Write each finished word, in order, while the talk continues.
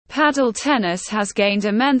Padel tennis has gained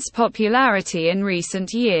immense popularity in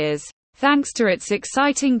recent years, thanks to its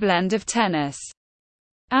exciting blend of tennis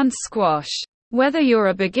and squash. Whether you're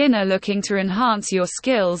a beginner looking to enhance your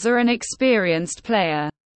skills or an experienced player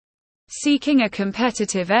seeking a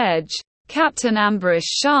competitive edge, Captain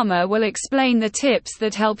Ambrish Sharma will explain the tips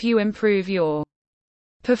that help you improve your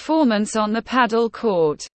performance on the padel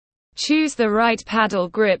court. Choose the right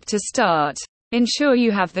padel grip to start. Ensure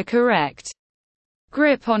you have the correct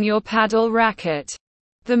grip on your padel racket.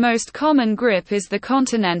 The most common grip is the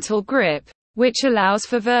continental grip, which allows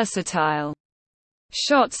for versatile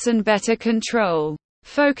shots and better control.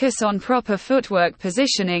 Focus on proper footwork.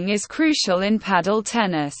 Positioning is crucial in padel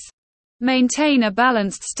tennis. Maintain a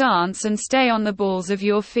balanced stance and stay on the balls of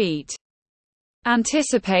your feet.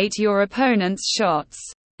 Anticipate your opponent's shots,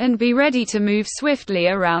 and be ready to move swiftly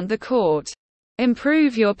around the court.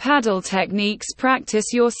 Improve your padel techniques.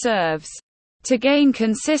 Practice your serves to gain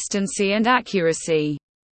consistency and accuracy.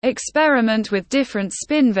 Experiment with different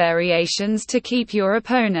spin variations to keep your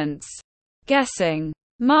opponents guessing.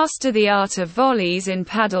 Master the art of volleys in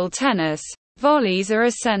padel tennis. Volleys are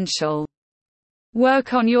essential.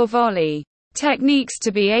 Work on your volley techniques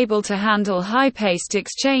to be able to handle high-paced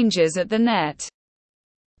exchanges at the net.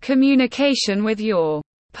 Communication with your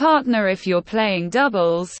partner. If you're playing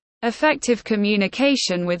doubles, effective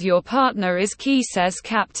communication with your partner is key, says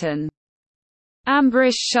Captain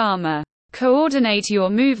Ambrish Sharma. Coordinate your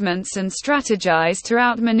movements and strategize to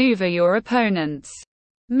outmaneuver your opponents.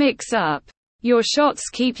 Mix up your shots.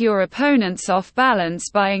 Keep your opponents off balance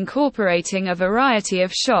by incorporating a variety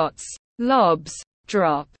of shots, lobs,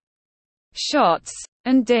 drop shots,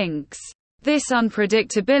 and dinks. This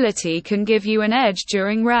unpredictability can give you an edge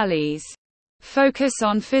during rallies. Focus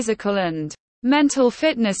on physical and mental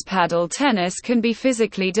fitness. Padel tennis can be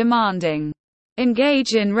physically demanding.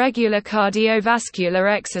 Engage in regular cardiovascular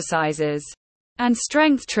exercises and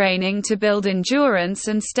strength training to build endurance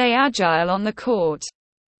and stay agile on the court.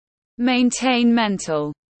 Maintain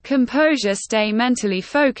mental composure. Stay mentally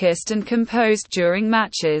focused and composed during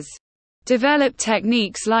matches. Develop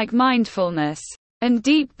techniques like mindfulness and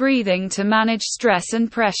deep breathing to manage stress and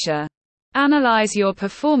pressure. Analyze your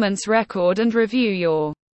performance record and review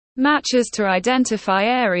your matches to identify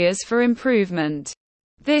areas for improvement.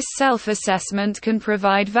 This self-assessment can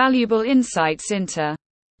provide valuable insights into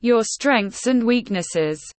your strengths and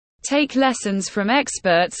weaknesses. Take lessons from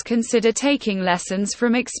experts. Consider taking lessons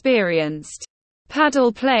from experienced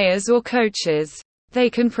padel players or coaches.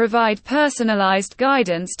 They can provide personalized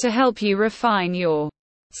guidance to help you refine your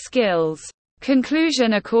skills.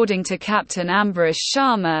 Conclusion. According to Captain Ambrish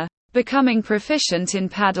Sharma, becoming proficient in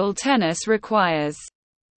padel tennis requires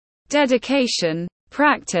dedication,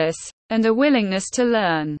 practice, and a willingness to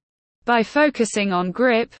learn. By focusing on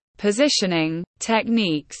grip, positioning,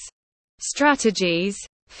 techniques, strategies,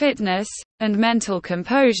 fitness, and mental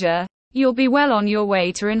composure, you'll be well on your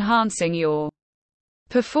way to enhancing your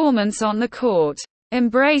performance on the court.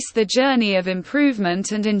 Embrace the journey of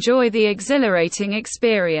improvement and enjoy the exhilarating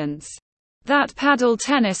experience that padel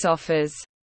tennis offers.